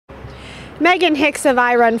Megan Hicks of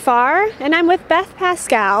I Run Far, and I'm with Beth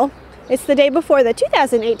Pascall. It's the day before the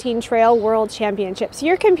 2018 Trail World Championships.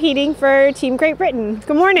 You're competing for Team Great Britain.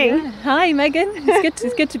 Good morning. Yeah. Hi, Megan.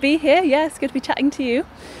 It's good to be here. Yeah, it's good to be chatting to you.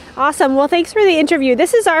 Awesome. Well, thanks for the interview.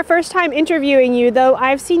 This is our first time interviewing you, though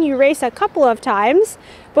I've seen you race a couple of times.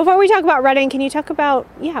 Before we talk about running, can you talk about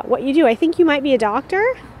what you do? I think you might be a doctor.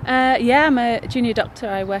 Yeah, I'm a junior doctor.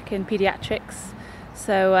 I work in pediatrics.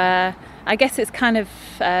 So I guess it's kind of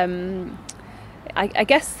I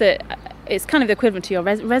guess that it's kind of the equivalent to your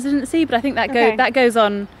residency, but I think that goes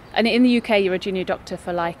on. And in the UK, you're a junior doctor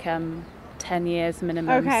for like 10 years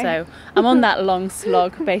minimum. Okay. So I'm on that long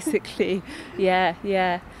slog, basically.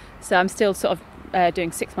 Yeah. So I'm still sort of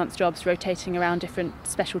doing 6 month jobs, rotating around different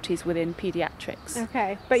specialties within pediatrics.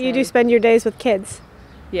 Okay, but you do spend your days with kids.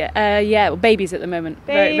 Yeah, well, babies at the moment.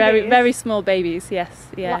 Babies. Very, very small babies. Yes,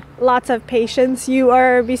 yeah. Lots of patience you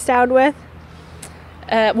are bestowed with.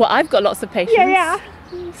 Well, I've got lots of patience. Yeah.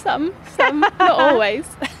 Some, not always.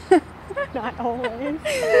 Not always.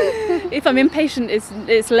 If I'm impatient,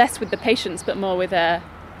 it's less with the patients, but more with the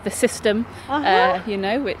system.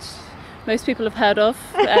 Which most people have heard of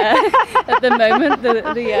at the moment.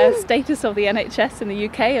 The status of the NHS in the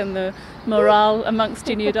UK and the morale amongst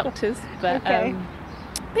junior doctors. But okay.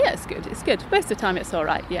 But yeah, it's good. It's good. Most of the time, it's all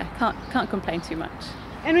right. Yeah, can't complain too much.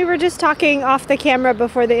 And we were just talking off the camera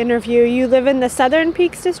before the interview. You live in the Southern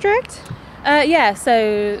Peaks District? Yeah.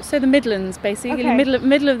 So the Midlands, basically, Okay.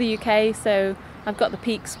 middle of the UK. So I've got the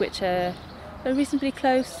peaks, which are reasonably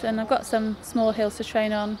close, and I've got some small hills to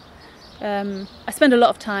train on. I spend a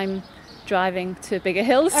lot of time driving to bigger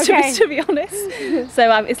hills, Okay. to be honest. So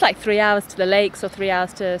it's like 3 hours to the lakes or 3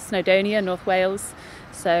 hours to Snowdonia, North Wales.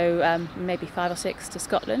 So maybe 5 or 6 to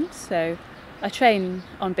Scotland. So I train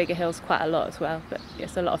on bigger hills quite a lot as well, but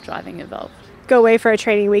there's a lot of driving involved. Go away for a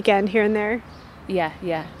training weekend here and there? Yeah.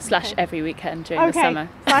 / every weekend during the summer.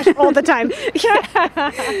 / all the time.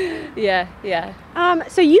 Yeah.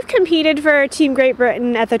 So you've competed for Team Great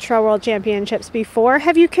Britain at the Trail World Championships before.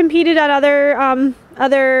 Have you competed on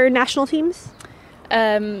other national teams?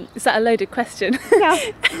 Is that a loaded question? No.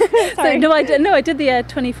 Sorry. So I did the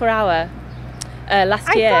 24-hour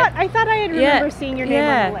last year. I thought I had remember seeing your name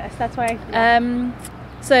on the list. That's why.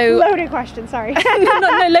 So loaded question. Sorry.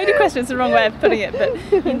 no, loaded question is the wrong way of putting it,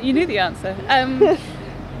 but you knew the answer.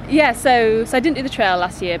 So I didn't do the trail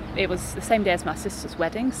last year. It was the same day as my sister's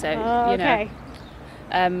wedding, so okay.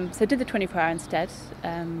 So I did the 24-hour instead,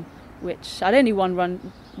 which I'd only run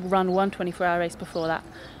one 24-hour race before that,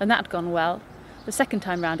 and that had gone well. The second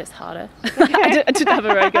time round, it's harder. I didn't have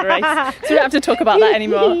a very good race, so we don't have to talk about that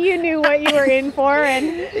anymore. You knew what you were in for,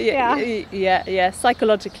 and yeah.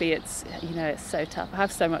 Psychologically, it's so tough. I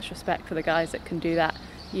have so much respect for the guys that can do that,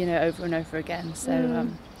 over and over again. So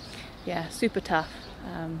super tough.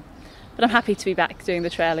 But I'm happy to be back doing the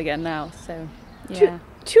trail again now. So yeah.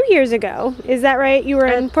 2 years ago, is that right? You were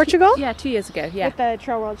in Portugal? Yeah, 2 years ago. Yeah. With the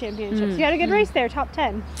Trail World Championships. You had a good race there, top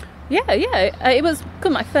 10. Yeah. It was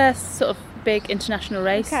my first sort of big international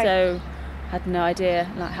race, so I had no idea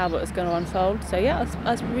how it was going to unfold. So yeah, I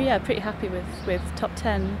was pretty happy with top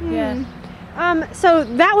 10. Yeah. So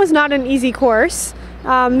that was not an easy course.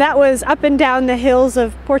 That was up and down the hills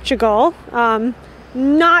of Portugal.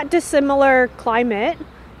 Not dissimilar climate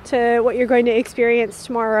to what you're going to experience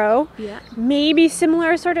tomorrow. Yeah. Maybe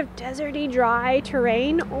similar sort of deserty, dry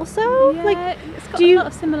terrain also. Yeah, it's got a lot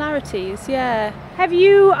of similarities. Yeah. Have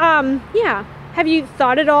you Have you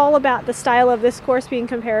thought at all about the style of this course being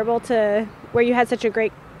comparable to where you had such a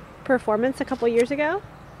great performance a couple of years ago?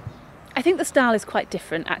 I think the style is quite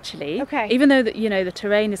different, actually. Okay. Even though the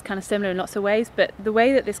terrain is kind of similar in lots of ways, but the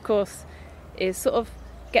way that this course is sort of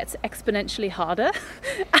gets exponentially harder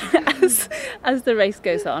as the race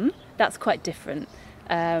goes on, that's quite different.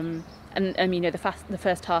 And the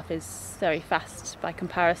first half is very fast by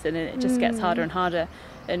comparison, and it just gets harder and harder.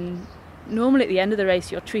 And normally at the end of the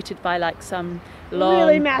race you're treated by like some long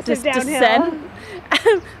really massive downhill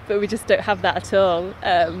descent, but we just don't have that at all.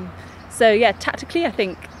 So yeah, tactically I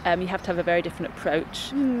think you have to have a very different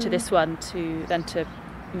approach to this one than to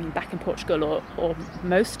back in Portugal or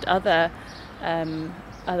most other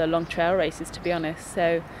long trail races, to be honest.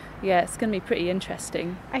 So yeah, it's going to be pretty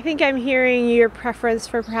interesting. I think I'm hearing your preference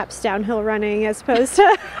for perhaps downhill running as opposed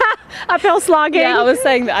to uphill slogging. Yeah, I was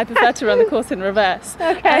saying that I prefer to run the course in reverse.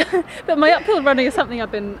 Okay. But my uphill running is something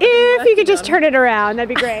I've been If you could just turn it around, that'd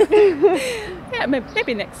be great. Yeah,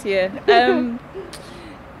 maybe next year. I've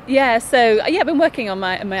been working on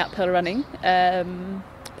my uphill running. But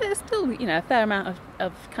there's still, a fair amount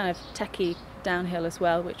of kind of techie downhill as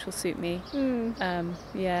well, which will suit me.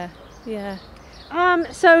 Yeah.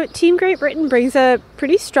 So Team Great Britain brings a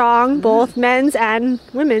pretty strong both men's and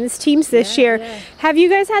women's teams this year. Yeah. Have you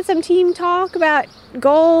guys had some team talk about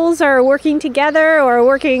goals or working together or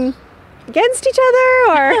working against each other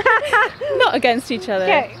or Not against each other.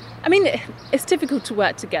 Okay. I mean, it's difficult to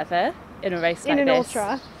work together in a race like in an this.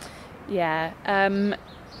 ultra? Yeah.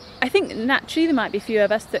 I think naturally there might be a few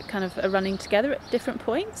of us that kind of are running together at different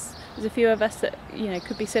points. There's a few of us that,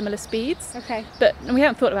 could be similar speeds. Okay. But we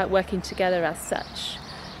haven't thought about working together as such.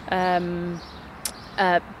 But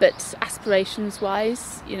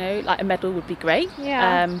aspirations-wise, like a medal would be great.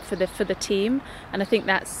 Yeah. For the team, and I think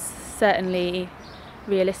that's certainly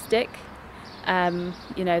realistic.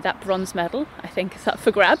 That bronze medal, I think, is up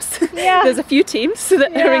for grabs. Yeah. There's a few teams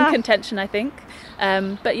that are in Yeah. contention, I think.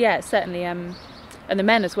 But yeah, certainly. And the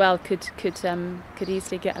men as well could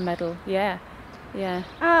easily get a medal. Yeah. Yeah,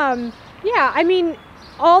 I mean,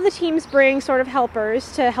 all the teams bring sort of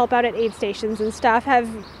helpers to help out at aid stations and stuff.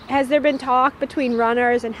 Has there been talk between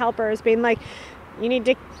runners and helpers being like, you need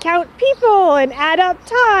to count people and add up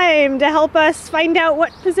time to help us find out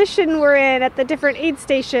what position we're in at the different aid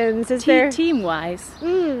stations? Is there Team-wise?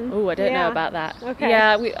 Oh, I don't know about that. Okay.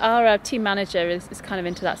 Yeah, our team manager is kind of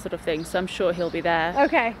into that sort of thing, so I'm sure he'll be there.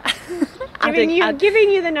 Okay. giving you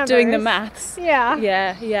the numbers. Doing the maths. Yeah.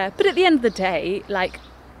 Yeah. But at the end of the day,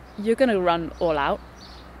 you're going to run all out,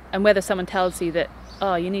 and whether someone tells you that,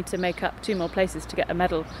 you need to make up 2 more places to get a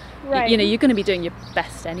medal, right. You're going to be doing your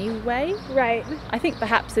best anyway. Right. I think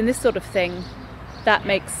perhaps in this sort of thing, that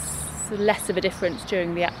makes less of a difference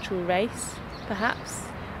during the actual race, perhaps.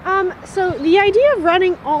 So the idea of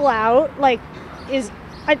running all out, is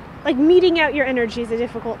meeting out your energy is a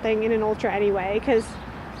difficult thing in an ultra anyway, because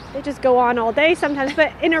they just go on all day sometimes.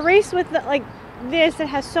 But in a race with this, it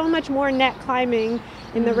has so much more net climbing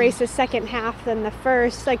in the race's second half than the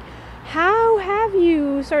first. How have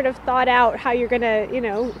you sort of thought out how you're going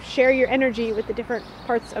to, share your energy with the different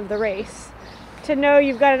parts of the race to know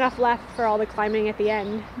you've got enough left for all the climbing at the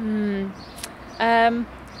end?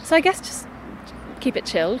 So I guess just keep it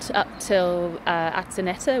chilled up till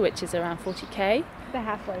Atzeneta, which is around 40k. The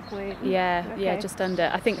halfway point. Yeah, Okay. just under.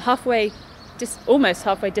 I think almost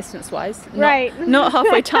halfway distance-wise. Right. Not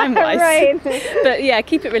halfway time-wise. Right. But yeah,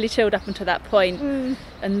 keep it really chilled up until that point.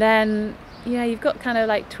 And then, you've got kind of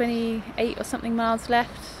 28 or something miles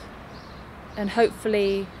left. And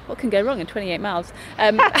hopefully, what can go wrong in 28 miles?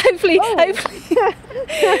 Hopefully try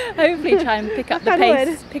and pick up the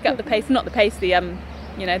pace. Pick up the pace, not the pace, the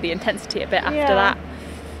intensity a bit after that.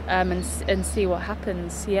 And see what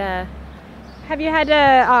happens. Yeah. Have you had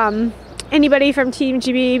anybody from Team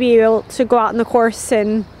GB be able to go out in the course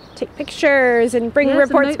and take pictures and bring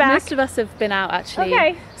reports back? Most of us have been out, actually.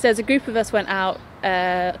 Okay. So as a group of us went out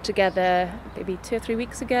together maybe 2 or 3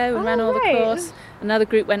 weeks ago and ran all the course. Another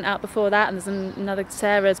group went out before that, and there's another,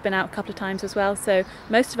 Sarah's been out a couple of times as well. So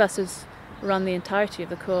most of us has run the entirety of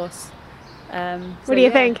the course. What do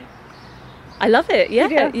you think? I love it. Yeah,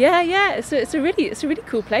 You do? yeah. It's a really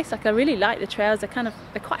cool place. I really like the trails. They're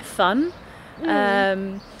quite fun.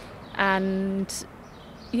 And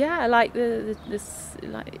yeah, I like there's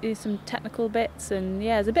some technical bits, and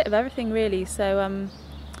there's a bit of everything really. So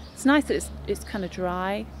it's nice that it's kind of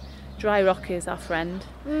dry. Dry rock is our friend.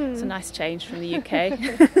 It's a nice change from the UK.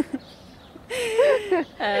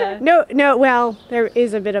 No. Well, there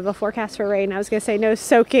is a bit of a forecast for rain. I was going to say no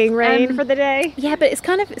soaking rain for the day. Yeah, but it's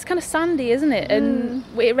kind of sandy, isn't it? And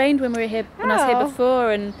it rained when I was here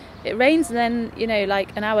before, and it rains, and then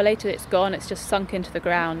an hour later it's gone. It's just sunk into the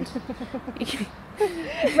ground.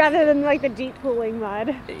 Rather than the deep pooling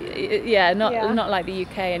mud. Yeah, not like the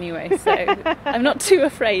UK anyway. So I'm not too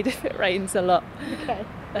afraid if it rains a lot. Okay.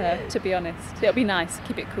 To be honest, it'll be nice.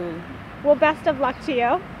 Keep it cool. Well, best of luck to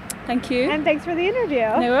you. Thank you. And thanks for the interview.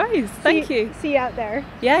 No worries. Thank you. See you out there.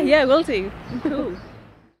 Yeah, will do. Cool.